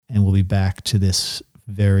be back to this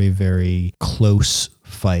very, very close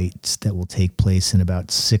fight that will take place in about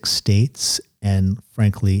 6 states, and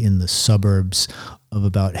frankly in the suburbs of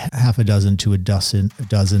about half a dozen to a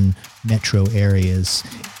dozen metro areas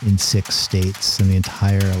in 6 states. And the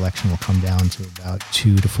entire election will come down to about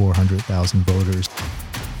 200,000 to 400,000 voters.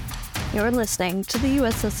 You're listening to the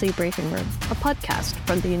USSC Briefing Room, a podcast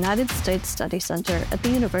from the United States Study Center at the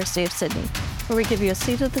University of Sydney, where we give you a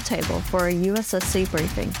seat at the table for a USSC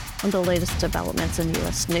briefing on the latest developments in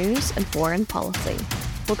US news and foreign policy.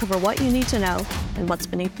 We'll cover what you need to know and what's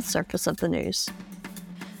beneath the surface of the news.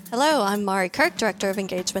 Hello, I'm Mari Kirk, Director of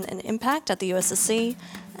Engagement and Impact at the USSC.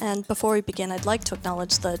 And before we begin, I'd like to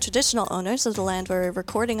acknowledge the traditional owners of the land we're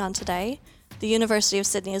recording on today. The University of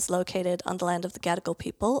Sydney is located on the land of the Gadigal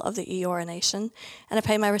people of the Eora Nation, and I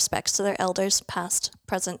pay my respects to their elders, past,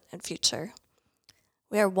 present, and future.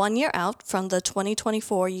 We are 1 year out from the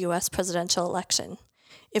 2024 US presidential election.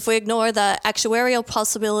 If we ignore the actuarial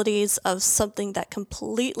possibilities of something that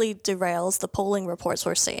completely derails the polling reports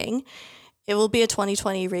we're seeing, it will be a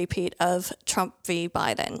 2020 repeat of Trump v.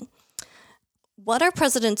 Biden. What are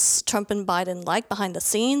Presidents Trump and Biden like behind the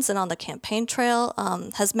scenes and on the campaign trail?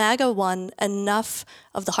 Has MAGA won enough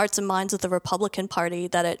of the hearts and minds of the Republican Party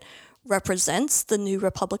that it represents the new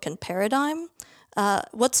Republican paradigm?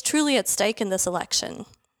 What's truly at stake in this election?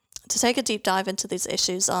 To take a deep dive into these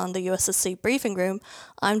issues on the USSC Briefing Room,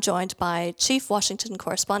 I'm joined by Chief Washington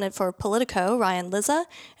Correspondent for Politico, Ryan Lizza,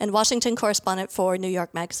 and Washington Correspondent for New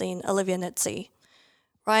York Magazine, Olivia Nuzzi.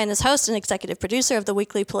 Ryan is host and executive producer of the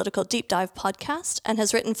weekly Political Deep Dive podcast and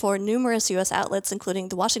has written for numerous U.S. outlets, including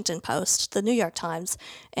The Washington Post, The New York Times,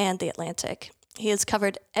 and The Atlantic. He has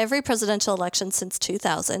covered every presidential election since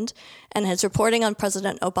 2000, and his reporting on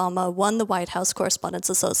President Obama won the White House Correspondents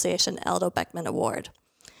Association Aldo Beckman Award.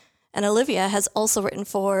 And Olivia has also written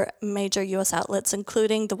for major U.S. outlets,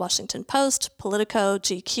 including The Washington Post, Politico,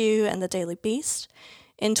 GQ, and The Daily Beast.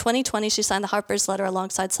 In 2020, she signed the Harper's letter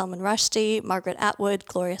alongside Salman Rushdie, Margaret Atwood,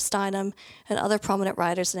 Gloria Steinem, and other prominent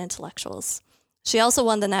writers and intellectuals. She also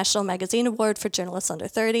won the National Magazine Award for Journalists Under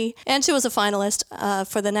 30, and she was a finalist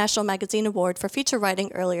for the National Magazine Award for Feature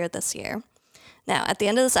Writing earlier this year. Now, at the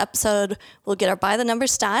end of this episode, we'll get our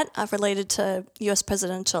by-the-numbers stat related to U.S.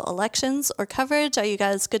 presidential elections or coverage. Are you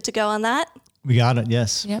guys good to go on that? We got it,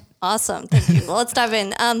 yes. Yep. Awesome. Thank you. Well, let's dive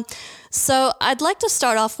in. So I'd like to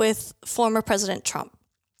start off with former President Trump,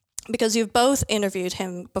 because you've both interviewed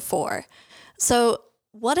him before. So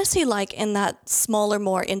what is he like in that smaller,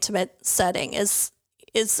 more intimate setting? Is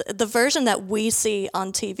the version that we see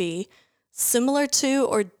on TV similar to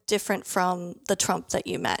or different from the Trump that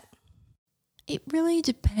you met? It really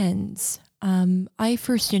depends. I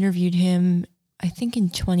first interviewed him, I think in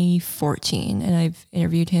 2014, and I've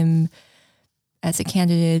interviewed him as a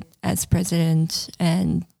candidate, as president,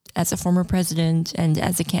 and as a former president, and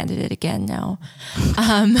as a candidate again now.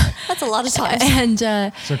 That's a lot of times.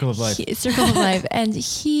 And Circle of life. Circle of life. And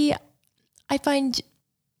I find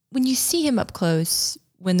when you see him up close,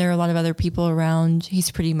 when there are a lot of other people around,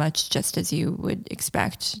 he's pretty much just as you would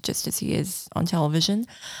expect, just as he is on television.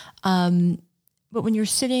 But when you're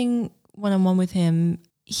sitting one-on-one with him,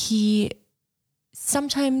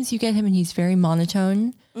 sometimes you get him and he's very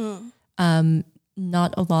monotone.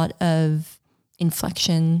 Not a lot of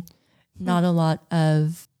inflection, not a lot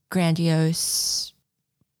of grandiose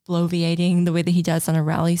bloviating the way that he does on a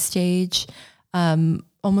rally stage.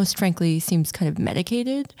 Almost frankly seems kind of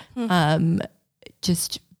medicated,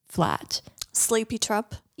 just flat. Sleepy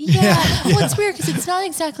Trump. Yeah. Well, it's weird because it's not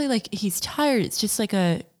exactly like he's tired. It's just like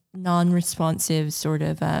a non-responsive sort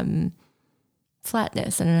of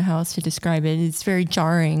flatness. I don't know how else to describe it. It's very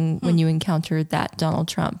jarring when you encounter that Donald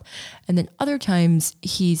Trump. And then other times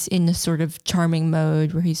he's in this sort of charming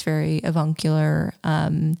mode where he's very avuncular,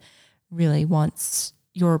 really wants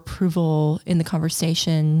your approval in the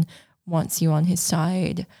conversation, wants you on his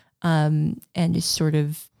side, and is sort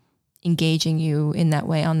of engaging you in that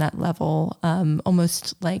way on that level,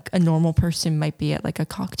 almost like a normal person might be at like a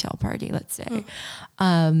cocktail party, let's say.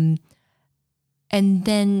 And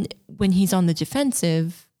then when he's on the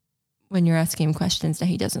defensive, when you're asking him questions that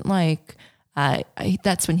he doesn't like,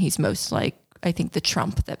 that's when he's most like, I think, the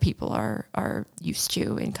Trump that people are used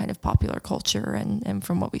to in kind of popular culture and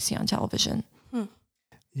from what we see on television.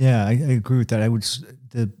 Yeah, I agree with that.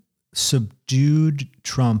 The subdued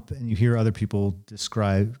Trump, and you hear other people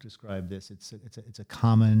describe this. It's a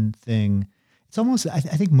common thing. It's almost, I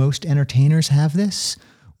think most entertainers have this,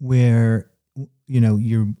 where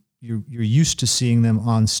you're used to seeing them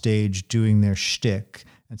on stage doing their shtick,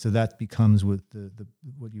 And so that becomes what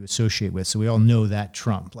what you associate with. So we all know that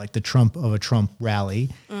Trump, like the Trump of a Trump rally.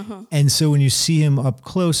 And so when you see him up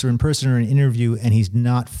close or in person or in an interview, and he's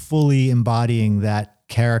not fully embodying that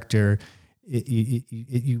character,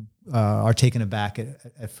 you are taken aback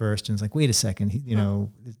at first, and it's like, wait a second,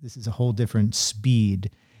 this is a whole different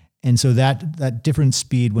speed. And so that different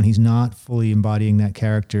speed, when he's not fully embodying that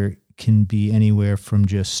character, can be anywhere from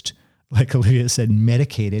just, like Olivia said,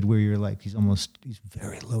 medicated, where you're like, he's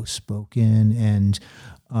very low spoken and,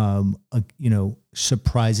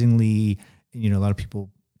 surprisingly, a lot of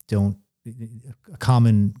people don't. A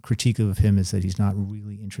common critique of him is that he's not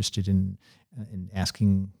really interested in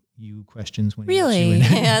asking you questions when really. I'm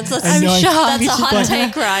shocked. That's a hot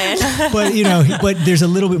take, Ryan. But there's a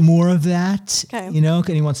little bit more of that. Okay. And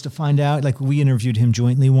he wants to find out. Like, we interviewed him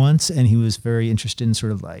jointly once, and he was very interested in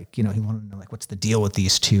sort of like, he wanted to know, like, what's the deal with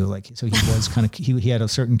these two? Like, so he was kind of he had a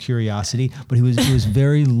certain curiosity, but he was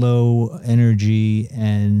very low energy,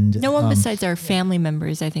 and no one besides our family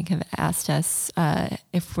members, I think, have asked us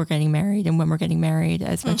if we're getting married and when we're getting married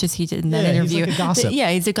as much as he did in that interview. He's like a gossip.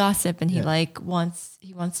 He's a gossip, and he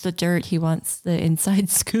wants the dirt. He wants the inside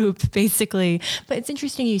scoop, basically. But it's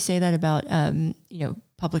interesting you say that about,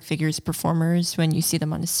 public figures, performers, when you see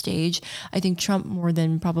them on a stage. I think Trump, more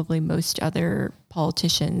than probably most other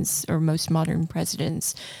politicians or most modern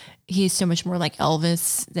presidents, he is so much more like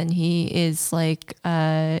Elvis than he is like,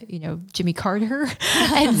 Jimmy Carter.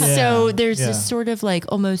 And so there's this sort of like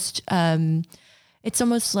almost, it's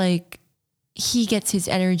almost like he gets his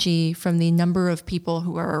energy from the number of people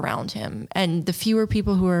who are around him, and the fewer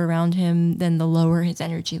people who are around him, then the lower his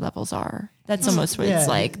energy levels are. That's almost what it's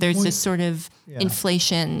like. There's this sort of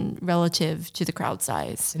inflation relative to the crowd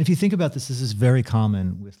size. And if you think about this is very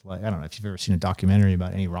common with, like, I don't know if you've ever seen a documentary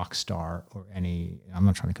about any rock star or I'm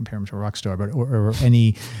not trying to compare him to a rock star, but or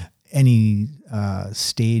any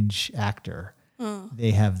stage actor.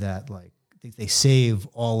 They have that, like, they save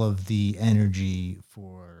all of the energy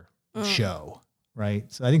for the show, right?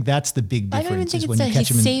 So I think that's the big difference. I don't even think it's that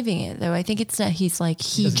he's saving it, though. I think it's that he's like,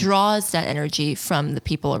 he draws that energy from the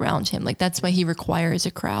people around him. Like, that's why he requires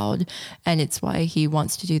a crowd, and it's why he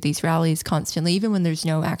wants to do these rallies constantly, even when there's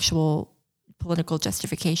no actual political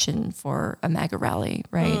justification for a MAGA rally,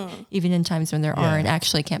 right? Even in times when there aren't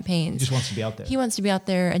actually campaigns. He just wants to be out there. He wants to be out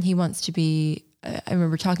there, and he wants to be, I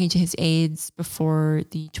remember talking to his aides before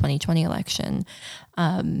the 2020 election,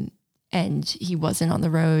 and he wasn't on the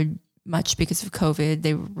road much because of COVID.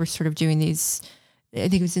 They were sort of doing these, I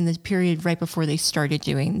think it was in the period right before they started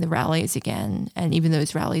doing the rallies again. And even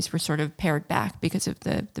those rallies were sort of pared back because of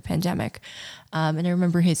the pandemic. And I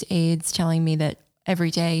remember his aides telling me that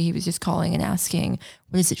every day he was just calling and asking,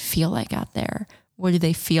 what does it feel like out there? What do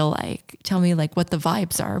they feel like? Tell me, like, what the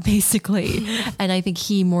vibes are, basically. And I think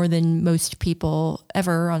he, more than most people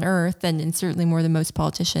ever on earth, and certainly more than most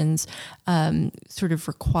politicians, sort of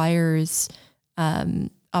requires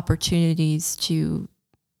opportunities to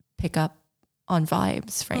pick up on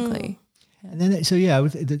vibes, frankly. And then,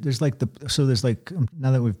 there's like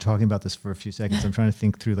now that we've talking about this for a few seconds, I'm trying to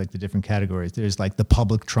think through, like, the different categories. There's like the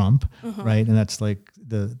public Trump, right? And that's like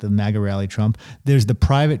the MAGA rally Trump. There's the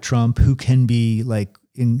private Trump, who can be, like,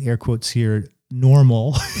 in air quotes here,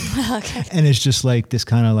 normal. Okay. And it's just like this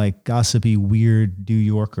kind of like gossipy, weird New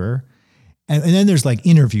Yorker. And then there's like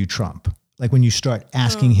interview Trump. Like, when you start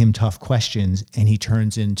asking him tough questions and he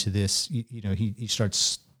turns into this, he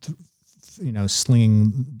starts,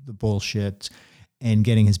 slinging the bullshit and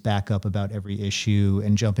getting his back up about every issue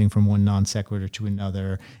and jumping from one non sequitur to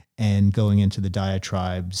another and going into the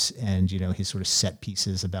diatribes and, his sort of set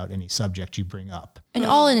pieces about any subject you bring up. And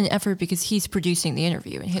all in an effort because he's producing the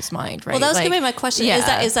interview in his mind, right? Well, that's going to be my question.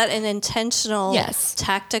 Yeah. Is that an intentional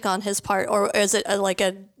tactic on his part, or is it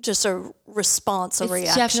just a response, a reaction?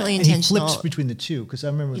 It's definitely and intentional. He flips between the two, because I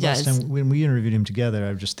remember last time when we interviewed him together,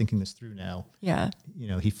 I was just thinking this through now. Yeah.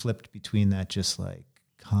 He flipped between that just like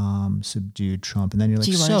calm, subdued Trump, and then you're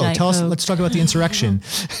like, so tell us, let's talk about the insurrection.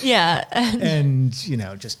 Yeah. And,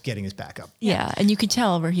 just getting his back up. Yeah. And you could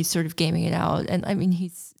tell where he's sort of gaming it out. And I mean,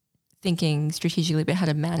 he's thinking strategically about how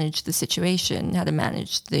to manage the situation, how to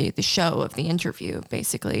manage the show of the interview,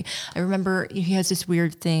 basically. I remember he has this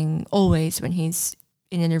weird thing always when he's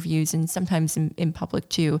in interviews, and sometimes in public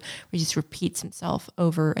too, where he just repeats himself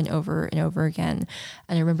over and over and over again.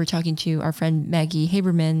 And I remember talking to our friend Maggie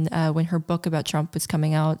Haberman when her book about Trump was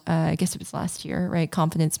coming out, I guess it was last year, right?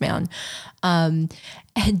 Confidence Man. And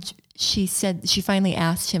she said, she finally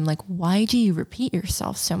asked him, like, why do you repeat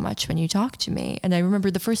yourself so much when you talk to me? And I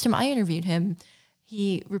remember the first time I interviewed him,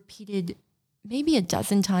 he repeated maybe a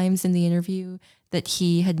dozen times in the interview that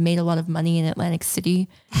he had made a lot of money in Atlantic City,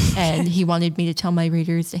 and he wanted me to tell my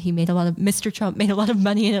readers that Mr. Trump made a lot of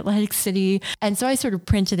money in Atlantic City. And so I sort of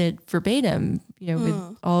printed it verbatim,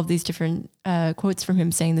 with all of these different quotes from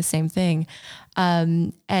him saying the same thing.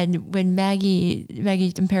 And when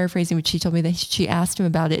Maggie, I'm paraphrasing, but she told me that she asked him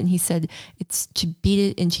about it, and he said, it's to beat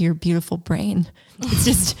it into your beautiful brain. It's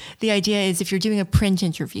just, the idea is if you're doing a print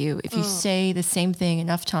interview, if you say the same thing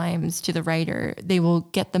enough times to the writer, they will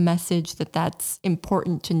get the message that that's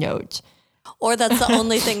important to note. Or that's the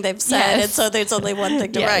only thing they've said, and so there's only one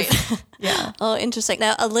thing to write. Yeah. Oh, interesting.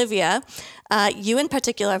 Now, Olivia, you in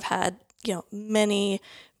particular have had, many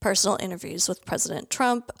personal interviews with President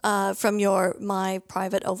Trump, from your My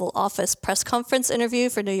Private Oval Office press conference interview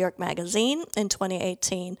for New York Magazine in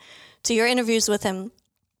 2018 to your interviews with him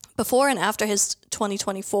before and after his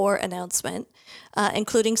 2024 announcement,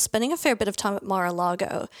 including spending a fair bit of time at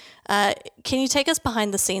Mar-a-Lago. Can you take us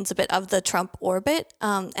behind the scenes a bit of the Trump orbit?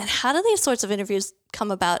 And how do these sorts of interviews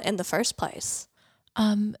come about in the first place?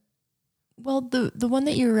 Well, the one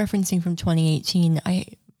that you were referencing from 2018,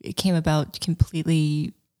 it came about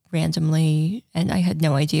completely randomly, and I had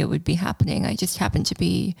no idea it would be happening. I just happened to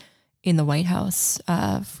be in the White House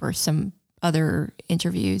for some other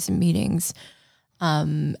interviews and meetings.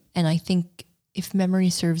 And I think, if memory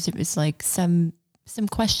serves, it was like some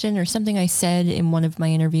question or something I said in one of my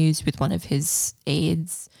interviews with one of his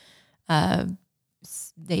aides.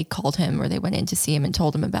 They called him, or they went in to see him and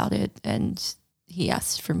told him about it, and he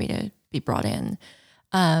asked for me to be brought in.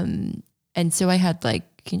 And so I had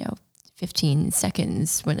 15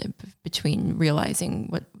 seconds between realizing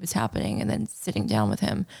what was happening and then sitting down with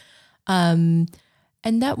him. And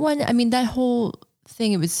that one, that whole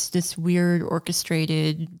thing, it was this weird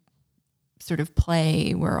orchestrated sort of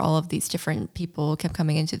play where all of these different people kept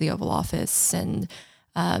coming into the Oval Office, and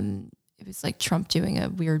it was like Trump doing a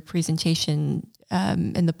weird presentation,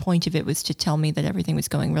 and the point of it was to tell me that everything was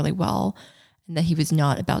going really well and that he was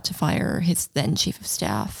not about to fire his then chief of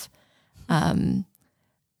staff.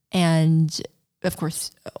 And of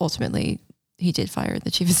course, ultimately, he did fire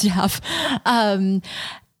the chief of staff.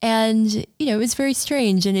 And, it was very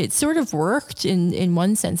strange, and it sort of worked in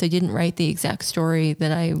one sense. I didn't write the exact story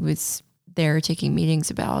that I was there taking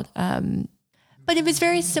meetings about. But it was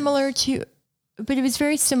very similar to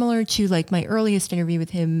like my earliest interview with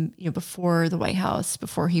him, before the White House,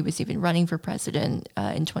 before he was even running for president,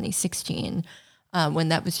 in 2016, when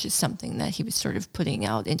that was just something that he was sort of putting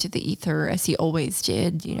out into the ether, as he always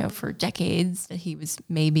did, for decades, that he was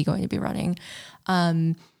maybe going to be running.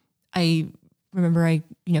 I remember I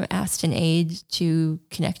asked an aide to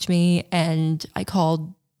connect me, and I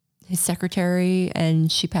called his secretary, and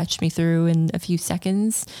she patched me through in a few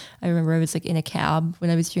seconds. I remember I was in a cab when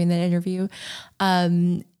I was doing that interview.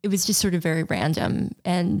 It was just sort of very random,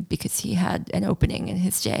 and because he had an opening in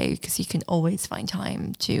his day, because he can always find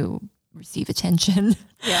time to receive attention.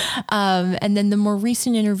 Yeah. And then the more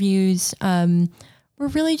recent interviews were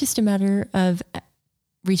really just a matter of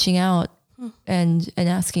reaching out and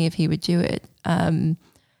asking if he would do it.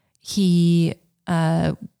 He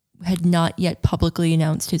had not yet publicly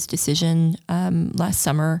announced his decision last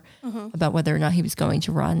summer about whether or not he was going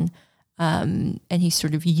to run. And he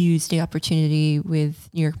sort of used the opportunity with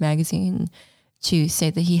New York Magazine to say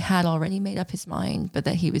that he had already made up his mind, but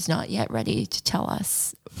that he was not yet ready to tell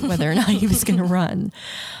us whether or not he was going to run.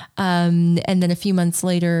 And then a few months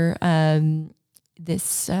later, I think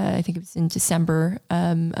it was in December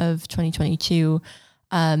of 2022,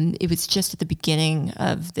 it was just at the beginning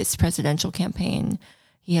of this presidential campaign.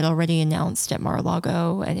 He had already announced at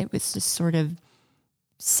Mar-a-Lago, and it was this sort of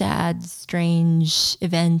sad, strange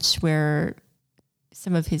event where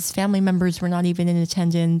some of his family members were not even in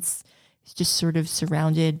attendance. He's just sort of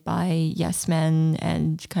surrounded by yes men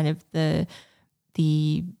and kind of the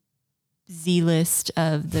Z list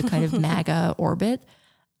of the kind of MAGA orbit.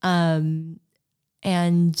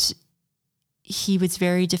 And he was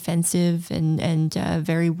very defensive and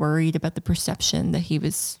very worried about the perception that he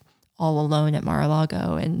was all alone at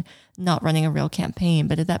Mar-a-Lago and not running a real campaign.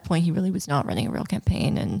 But at that point, he really was not running a real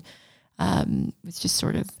campaign, and was just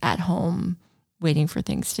sort of at home waiting for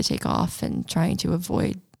things to take off and trying to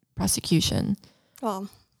avoid prosecution. Well,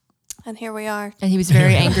 and here we are. And he was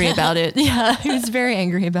very angry about it. Yeah, he was very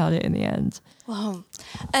angry about it in the end. Wow.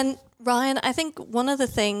 And Ryan, I think one of the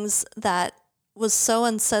things that was so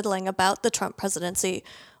unsettling about the Trump presidency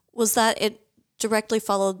was that it directly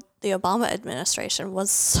followed the Obama administration,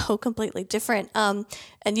 was so completely different. And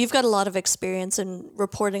you've got a lot of experience in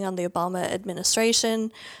reporting on the Obama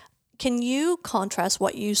administration. Can you contrast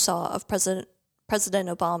what you saw of President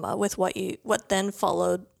Obama with what then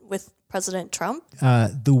followed with President Trump?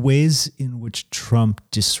 The ways in which Trump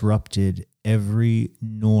disrupted every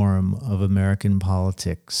norm of American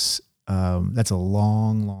politics, that's a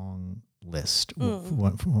long, long list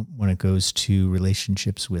when it goes to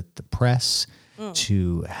relationships with the press,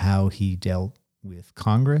 to how he dealt with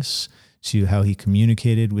Congress, to how he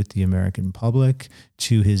communicated with the American public,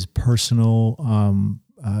 to his personal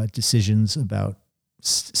decisions about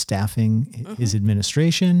staffing his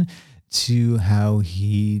administration, to how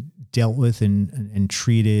he dealt with and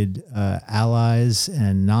treated allies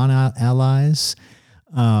and non-allies.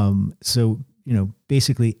 So,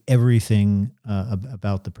 basically everything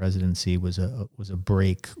about the presidency was a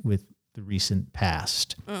break with the recent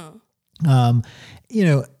past.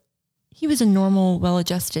 He was a normal,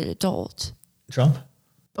 well-adjusted adult. Trump?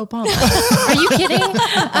 Obama. Are you kidding?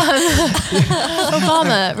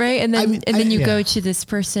 Obama, right? And then you go to this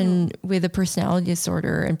person with a personality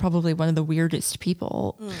disorder and probably one of the weirdest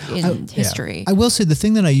people in history. I will say the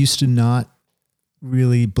thing that I used to not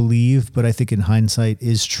really believe, but I think in hindsight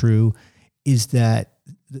is true, is that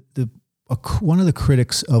one of the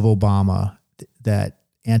critics of Obama that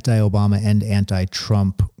anti-Obama and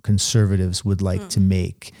anti-Trump conservatives would like to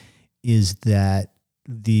make is that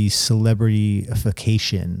the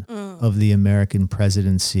celebrityification of the American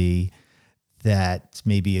presidency, that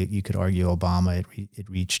maybe you could argue Obama, it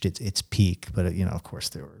reached its peak, but of course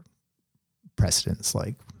there were precedents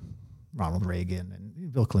like Ronald Reagan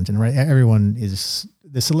and Bill Clinton, right? Everyone is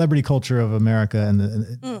the celebrity culture of America,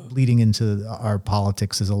 and bleeding into our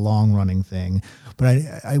politics is a long running thing. But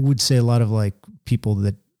I would say a lot of people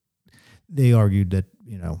that they argued that,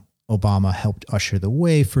 Obama helped usher the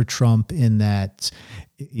way for Trump in that,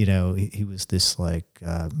 he was this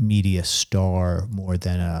media star more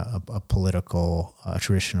than a political,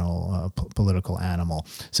 traditional political animal.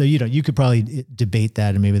 So, you could probably debate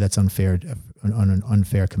that, and maybe that's unfair, an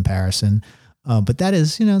unfair comparison. But that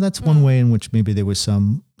is, that's one way in which maybe there was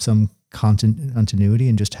some continuity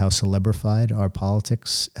in just how celebrified our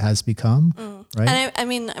politics has become, right?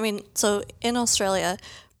 And I mean, so in Australia,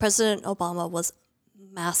 President Obama was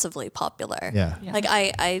massively popular. Yeah.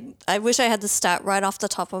 I wish I had the stat right off the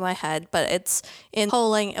top of my head, but it's in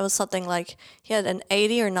polling, it was something like he had an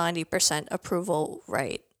 80 or 90% approval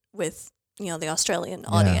rate with, the Australian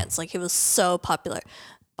audience. He was so popular.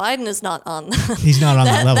 Biden is not on. He's not on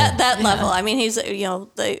that level. That level. I mean, he's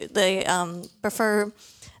they prefer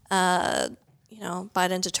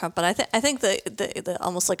Biden to Trump, but I think the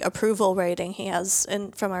almost approval rating he has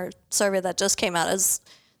from our survey that just came out is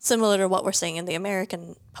similar to what we're seeing in the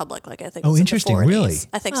American public. I think. Oh, interesting. Really?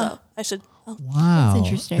 I think so. I should. Wow, that's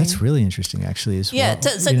interesting. That's really interesting, actually. As well. Yeah,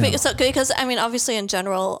 because I mean, obviously, in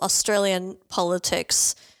general, Australian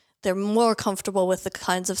politics, they're more comfortable with the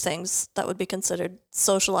kinds of things that would be considered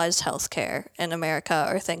socialized healthcare in America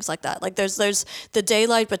or things like that. There's the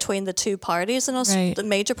daylight between the two parties in the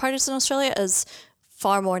major parties in Australia is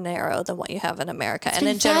far more narrow than what you have in America. It's and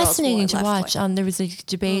been in general, fascinating it's more to watch. There was a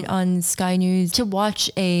debate on Sky News to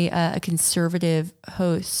watch a conservative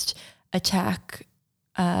host attack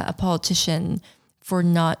a politician for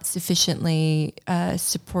not sufficiently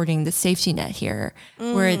supporting the safety net here,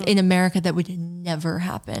 where in America that would never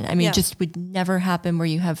happen. I mean, just would never happen where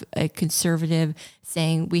you have a conservative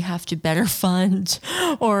saying we have to better fund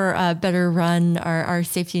or better run our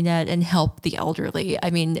safety net and help the elderly.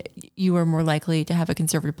 I mean, you are more likely to have a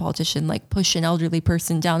conservative politician push an elderly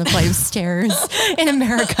person down a flight of stairs in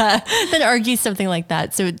America than argue something like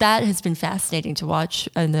that. So that has been fascinating to watch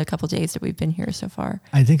in the couple of days that we've been here so far.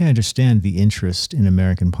 I think I understand the interest in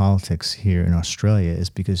American politics here in Australia is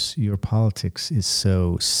because your politics is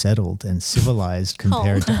so settled and civilized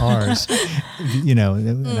compared to ours.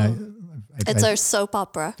 It's our soap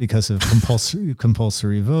opera. Because of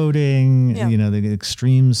compulsory voting, the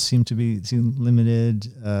extremes seem limited.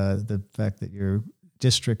 The fact that your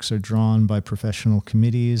districts are drawn by professional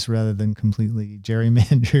committees rather than completely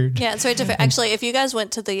gerrymandered. Yeah, it's very different. Actually, if you guys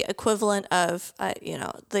went to the equivalent of,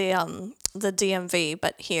 the DMV,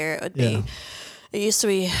 but here it would be, it used to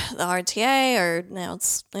be the RTA, or now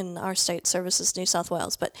it's in our state services, New South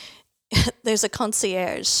Wales, but there's a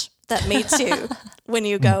concierge that meets you when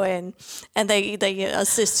you go in, and they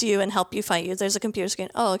assist you and help you find you. There's a computer screen.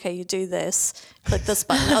 Oh, okay, you do this. Click this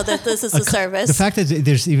button. Oh, this is the service. The fact that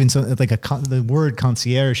there's even the word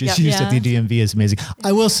concierge is used at the DMV is amazing.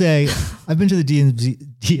 I will say I've been to the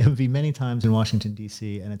DMV many times in Washington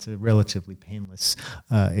D.C. and it's a relatively painless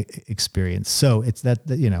experience. So it's that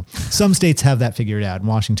some states have that figured out, and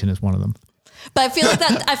Washington is one of them. But I feel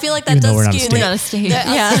like that Even though we're does not a skew state. We're not a state.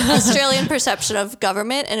 the Australian perception of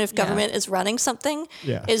government, and if government is running something,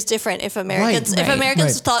 is different. If Americans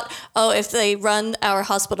Right. thought, oh, if they run our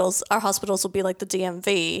hospitals will be like the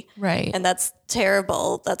DMV, Right. and that's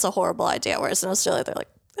terrible. That's a horrible idea. Whereas in Australia, they're like,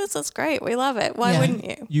 this is great. We love it. Why wouldn't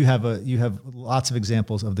you? You have lots of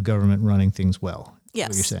examples of the government running things well. Yes.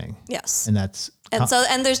 What you're saying. Yes. And that's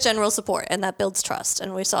And there's general support, and that builds trust.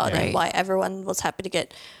 And we saw that why everyone was happy to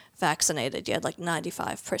get vaccinated. You had like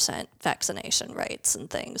 95% vaccination rates and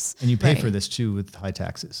things. and you pay for this too with high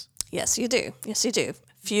taxes. Yes, you do. Yes, you do.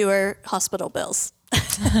 Fewer hospital bills.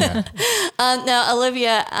 Now,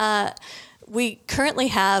 Olivia, we currently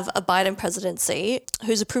have a Biden presidency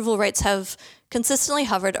whose approval rates have consistently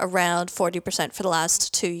hovered around 40% for the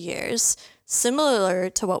last 2 years, similar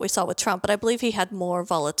to what we saw with Trump, but I believe he had more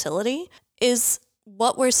volatility. Is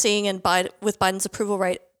what we're seeing with Biden's approval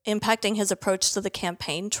rate impacting his approach to the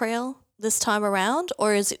campaign trail this time around?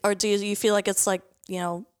 Or do you feel like it's like,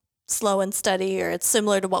 slow and steady, or it's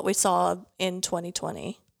similar to what we saw in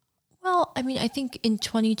 2020? Well, I mean, I think in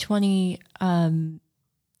 2020,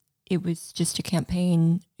 it was just a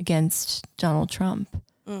campaign against Donald Trump,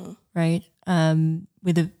 right?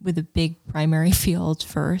 With a big primary field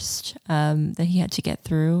first that he had to get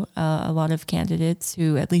through. A lot of candidates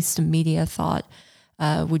who, at least the media thought,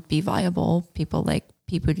 would be viable. People like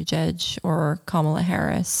Pete Buttigieg or Kamala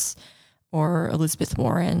Harris or Elizabeth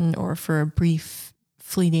Warren, or for a brief,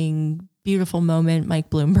 fleeting, beautiful moment, Mike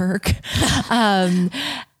Bloomberg.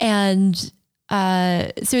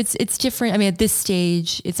 So it's different. I mean, at this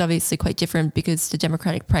stage, it's obviously quite different because the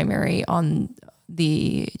Democratic primary on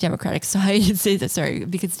the Democratic side,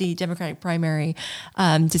 because the Democratic primary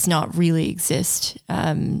does not really exist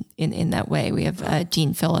in that way. We have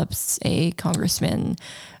Gene Phillips, a congressman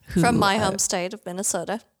from my home state of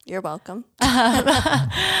Minnesota. You're welcome.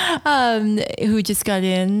 Who just got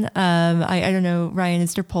in. I don't know, Ryan,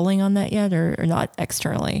 is there polling on that yet or not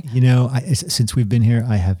externally? Since we've been here,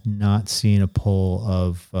 I have not seen a poll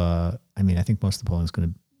of, I think most of the polling is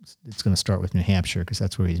going to start with New Hampshire because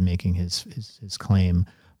that's where he's making his claim.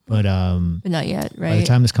 But not yet, right? By the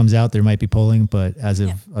time this comes out, there might be polling, but as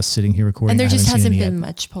of us sitting here recording, and there just hasn't been yet.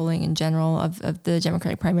 much polling in general of the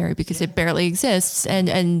Democratic primary because it barely exists.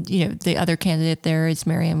 And the other candidate there is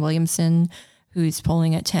Marianne Williamson, who's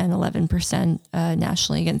polling at 10-11%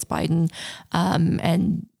 nationally against Biden.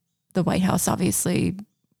 And the White House obviously,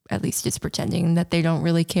 at least, is pretending that they don't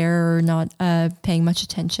really care or not paying much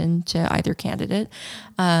attention to either candidate.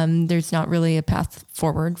 There's not really a path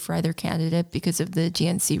forward for either candidate because of the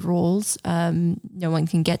GNC rules. No one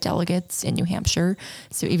can get delegates in New Hampshire.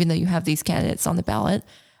 So even though you have these candidates on the ballot,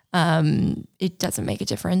 it doesn't make a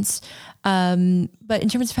difference. But in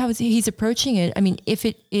terms of how he's approaching it, I mean, if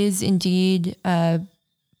it is indeed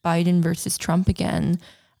Biden versus Trump again,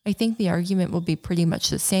 I think the argument will be pretty much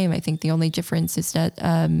the same. I think the only difference is that,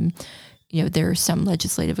 there are some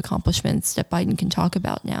legislative accomplishments that Biden can talk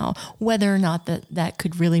about now. Whether or not that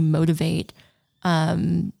could really motivate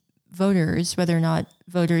voters, whether or not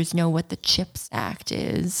voters know what the CHIPS Act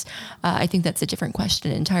is, I think that's a different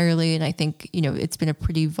question entirely. And I think, it's been a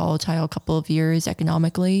pretty volatile couple of years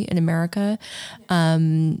economically in America,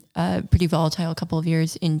 pretty volatile couple of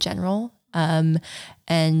years in general. And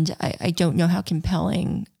I don't know how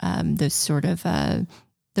compelling those sort of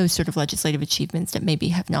legislative achievements that maybe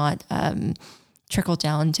have not trickled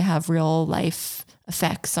down to have real life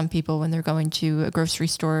effects on people when they're going to a grocery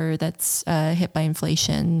store that's hit by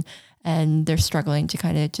inflation and they're struggling to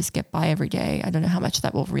kind of just get by every day. I don't know how much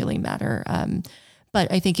that will really matter.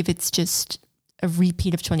 But I think if it's just a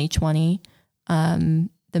repeat of 2020, the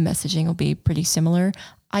messaging will be pretty similar.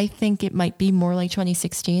 I think it might be more like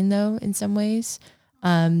 2016 though, in some ways,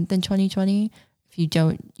 than 2020. If you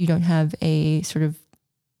don't have a sort of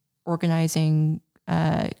organizing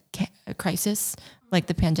crisis like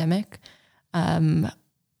the pandemic. But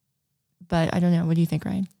I don't know. What do you think,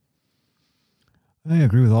 Ryan? I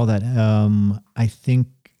agree with all that. I think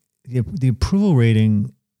the approval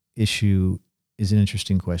rating issue is an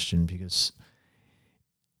interesting question because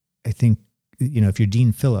I think, if you're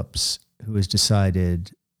Dean Phillips, who has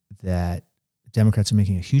decided that Democrats are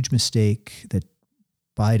making a huge mistake, that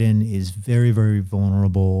Biden is very, very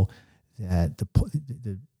vulnerable, that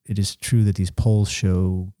it is true that these polls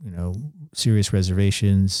show, serious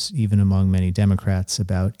reservations, even among many Democrats,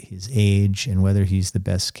 about his age and whether he's the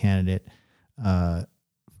best candidate to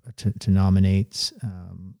nominate.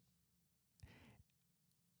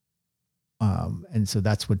 And so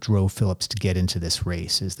that's what drove Phillips to get into this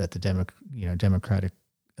race, is that the Democratic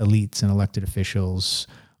elites and elected officials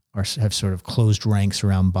have sort of closed ranks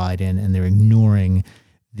around Biden, and they're ignoring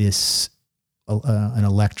this an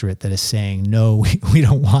electorate that is saying, no, we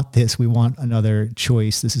don't want this. We want another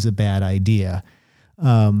choice. This is a bad idea.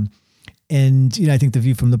 And, I think the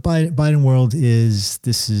view from the Biden world is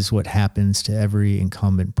this is what happens to every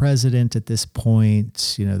incumbent president at this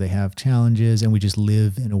point. They have challenges, and we just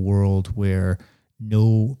live in a world where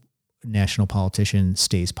no national politician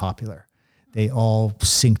stays popular. They all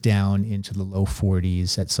sink down into the low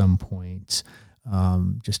 40s at some point,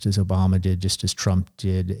 just as Obama did, just as Trump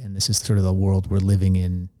did. And this is sort of the world we're living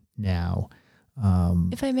in now.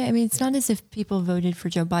 If I may, it's not as if people voted for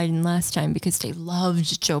Joe Biden last time because they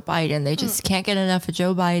loved Joe Biden. They just can't get enough of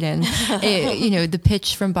Joe Biden. The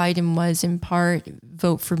pitch from Biden was in part,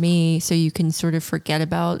 vote for me so you can sort of forget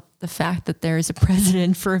about the fact that there's a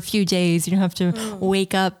president for a few days. You don't have to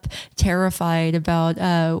wake up terrified about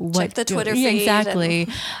what check the Twitter feed. Exactly.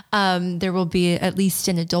 There will be at least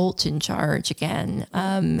an adult in charge again,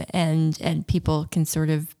 and people can sort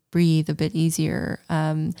of breathe a bit easier.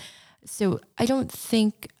 So I don't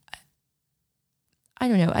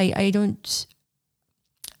know. I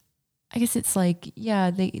guess it's like,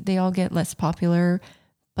 they all get less popular,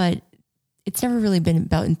 but it's never really been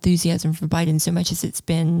about enthusiasm for Biden so much as it's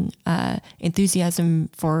been enthusiasm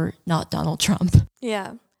for not Donald Trump.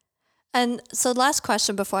 Yeah. And so last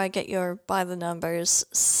question before I get your by the numbers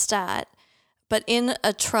stat, but in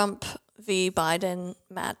a Trump v. Biden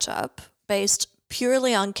matchup based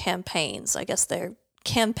purely on campaigns, I guess they're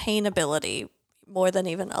campaignability more than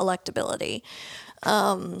even electability,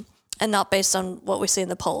 and not based on what we see in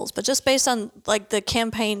the polls, but just based on like the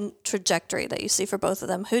campaign trajectory that you see for both of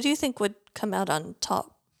them. Who do you think would come out on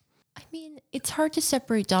top? It's hard to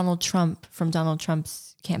separate Donald Trump from Donald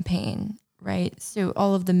Trump's campaign, right? So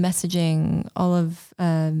all of the messaging, all of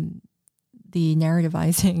the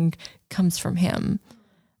narrativizing comes from him.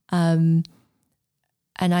 And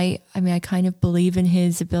I kind of believe in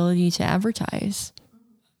his ability to advertise.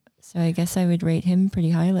 So I guess I would rate him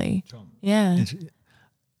pretty highly. Trump. Yeah.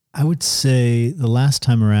 I would say the last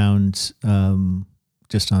time around,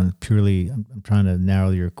 just on purely, I'm trying to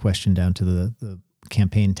narrow your question down to the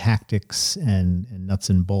campaign tactics and nuts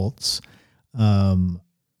and bolts.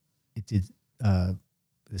 It did,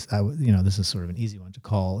 this is sort of an easy one to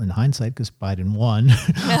call in hindsight because Biden won.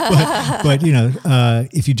 but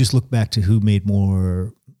if you just look back to who made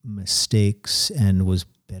more mistakes and was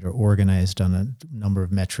better organized on a number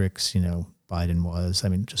of metrics, Biden was.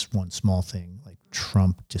 Just one small thing, like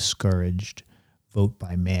Trump discouraged vote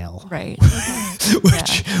by mail, right?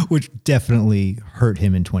 which definitely hurt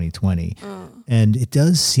him in 2020. And it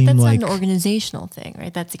does seem that's like not an organizational thing,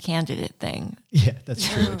 right? That's a candidate thing. Yeah, that's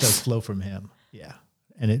true. It does flow from him. Yeah.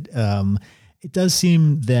 And it does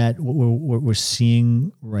seem that what we're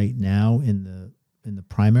seeing right now in the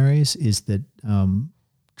primaries is that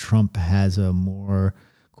Trump has a more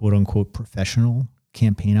quote unquote professional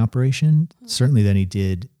campaign operation, certainly than he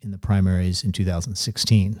did in the primaries in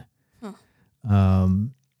 2016.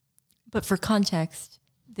 But for context,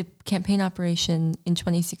 the campaign operation in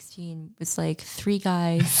 2016 was like 3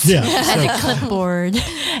 guys and a clipboard,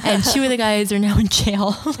 and 2 of the guys are now in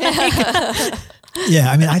jail.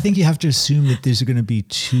 Yeah, I think you have to assume that there's going to be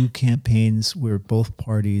 2 campaigns where both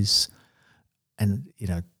parties, and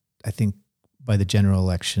I think by the general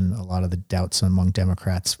election, a lot of the doubts among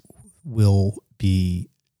Democrats will be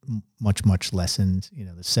much, much lessened.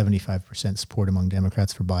 The 75% support among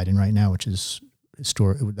Democrats for Biden right now, which is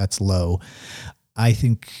historic, that's low. I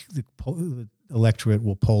think the electorate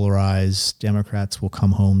will polarize. Democrats will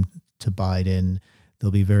come home to Biden.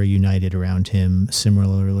 They'll be very united around him.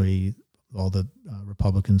 Similarly, all the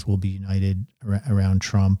Republicans will be united around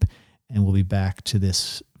Trump, and we'll be back to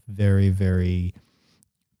this very, very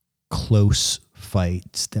close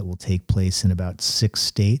fight that will take place in about 6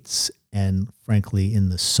 states, and frankly, in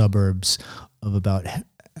the suburbs of about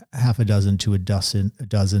half a dozen to a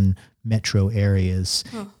dozen metro areas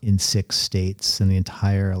in 6 states, and the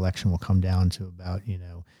entire election will come down to about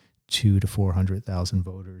 200,000 to 400,000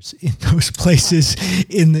 voters in those places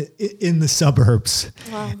in the suburbs.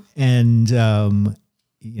 Wow. And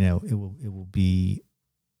it will be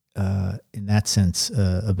in that sense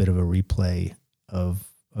a bit of a replay of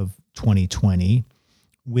 2020,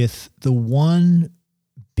 with the one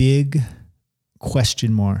big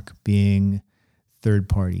question mark being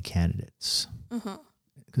third-party candidates.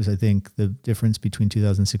 Because I think the difference between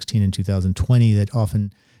 2016 and 2020 that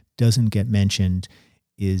often doesn't get mentioned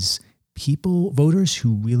is voters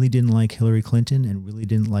who really didn't like Hillary Clinton and really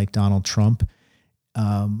didn't like Donald Trump,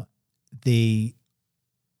 they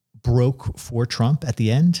broke for Trump at the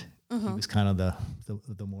end. He was kind of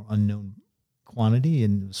the more unknown quantity,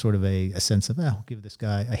 and sort of a sense of, I'll give this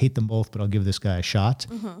guy, I hate them both, but I'll give this guy a shot.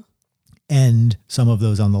 And some of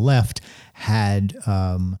those on the left had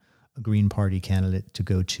a Green Party candidate to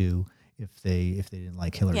go to if they didn't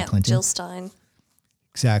like Hillary Clinton. Jill Stein.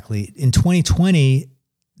 Exactly. In 2020,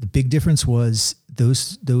 the big difference was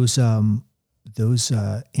those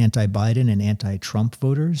anti-Biden and anti-Trump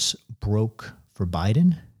voters broke for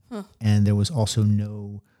Biden, and there was also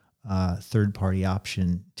no third-party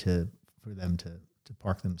option for them to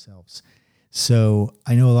park themselves. So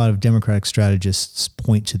I know a lot of Democratic strategists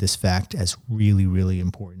point to this fact as really, really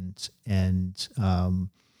important, and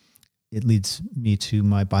it leads me to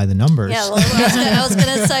my by the numbers. Yeah, well, I was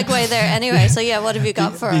going to segue there anyway. So yeah, what have you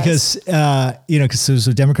got for us? Because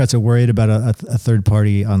so Democrats are worried about a third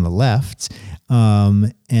party on the left,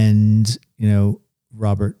 and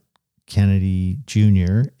Robert Kennedy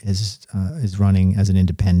Jr. is running as an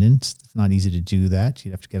independent. It's not easy to do that.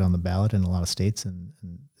 You'd have to get on the ballot in a lot of states, and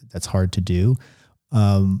that's hard to do.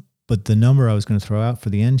 But the number I was going to throw out for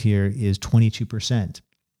the end here is 22%.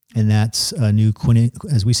 And that's a new,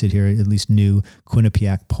 as we sit here, at least new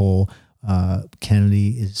Quinnipiac poll.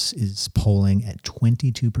 Kennedy is polling at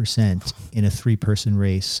 22% in a 3-person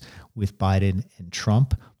race with Biden and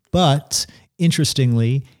Trump. But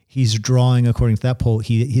interestingly, he's drawing, according to that poll,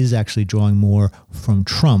 he is actually drawing more from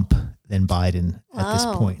Trump than Biden at this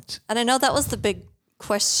point. And I know that was the big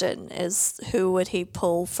question, is who would he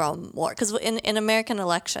pull from more? Because in American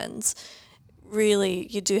elections, really,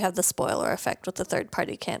 you do have the spoiler effect with the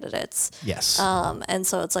third-party candidates. Yes. And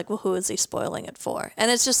so it's like, well, who is he spoiling it for? And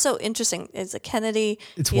it's just so interesting. Is it Kennedy?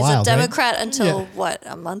 He's wild, a Democrat right? until,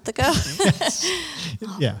 a month ago?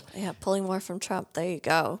 Yeah. Yeah, pulling more from Trump. There you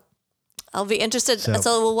go. I'll be interested.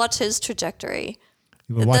 So we'll watch his trajectory.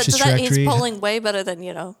 You will watch his trajectory. He's polling way better than,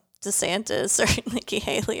 DeSantis or Nikki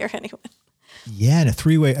Haley or anyone. Yeah, in a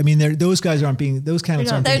 3-way. I mean, those guys aren't being, those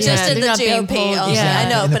candidates aren't They're being. just in the GOP. I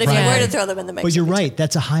know, but if you were to throw them in the mix. But you're right.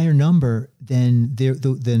 That's a higher number than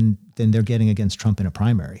they're getting against Trump in a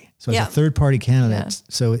primary. So as a third-party candidate,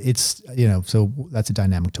 so it's, so that's a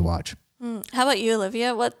dynamic to watch. How about you,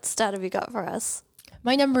 Olivia? What stat have you got for us?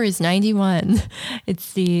 My number is 91.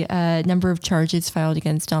 It's the number of charges filed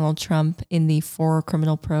against Donald Trump in the 4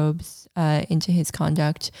 criminal probes into his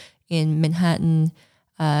conduct in Manhattan,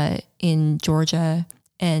 in Georgia,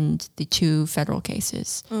 and the 2 federal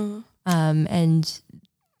cases. And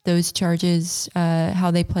those charges,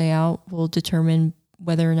 how they play out, will determine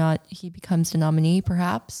whether or not he becomes the nominee,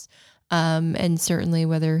 perhaps, and certainly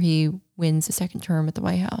whether he wins a second term at the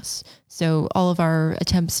White House. So all of our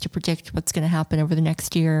attempts to predict what's going to happen over the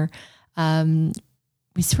next year,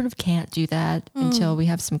 we sort of can't do that until we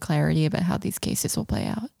have some clarity about how these cases will play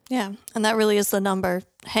out. Yeah, and that really is the number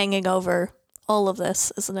hanging over all of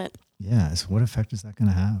this, isn't it? Yeah. So what effect is that going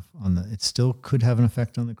to have on it still could have an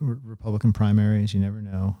effect on the Republican primaries. You never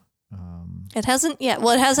know. It hasn't yet.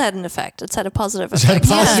 Well, it has had an effect. It's had a positive effect.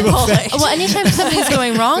 Well, anytime something's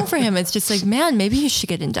going wrong for him, it's just like, man, maybe he should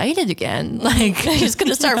get indicted again. Like, he's going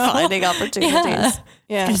to start finding opportunities.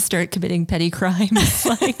 Yeah. Going to start committing petty crimes.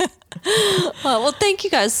 Well, thank you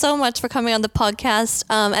guys so much for coming on the podcast.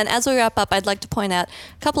 And as we wrap up, I'd like to point out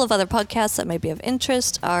a couple of other podcasts that may be of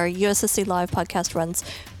interest. Our USSC Live podcast runs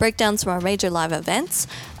breakdowns from our major live events,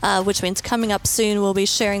 which means coming up soon, we'll be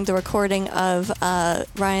sharing the recording of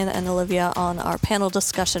Ryan and Olivia on our panel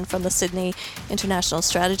discussion from the Sydney International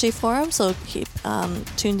Strategy Forum. So keep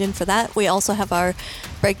tuned in for that. We also have our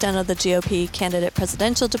breakdown of the GOP candidate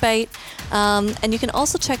presidential debate. And you can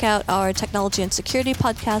also check out our Technology and Security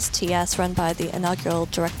podcast, TS, run by the inaugural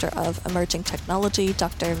Director of Emerging Technology,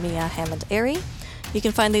 Dr. Mia Hammond-Airy. You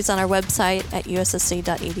can find these on our website at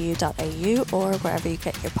ussc.edu.au or wherever you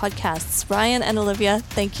get your podcasts. Ryan and Olivia,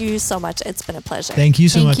 thank you so much. It's been a pleasure. Thank you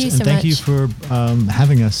so much. And thank you for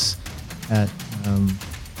having us at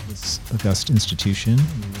this august institution.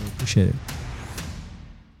 We really appreciate it.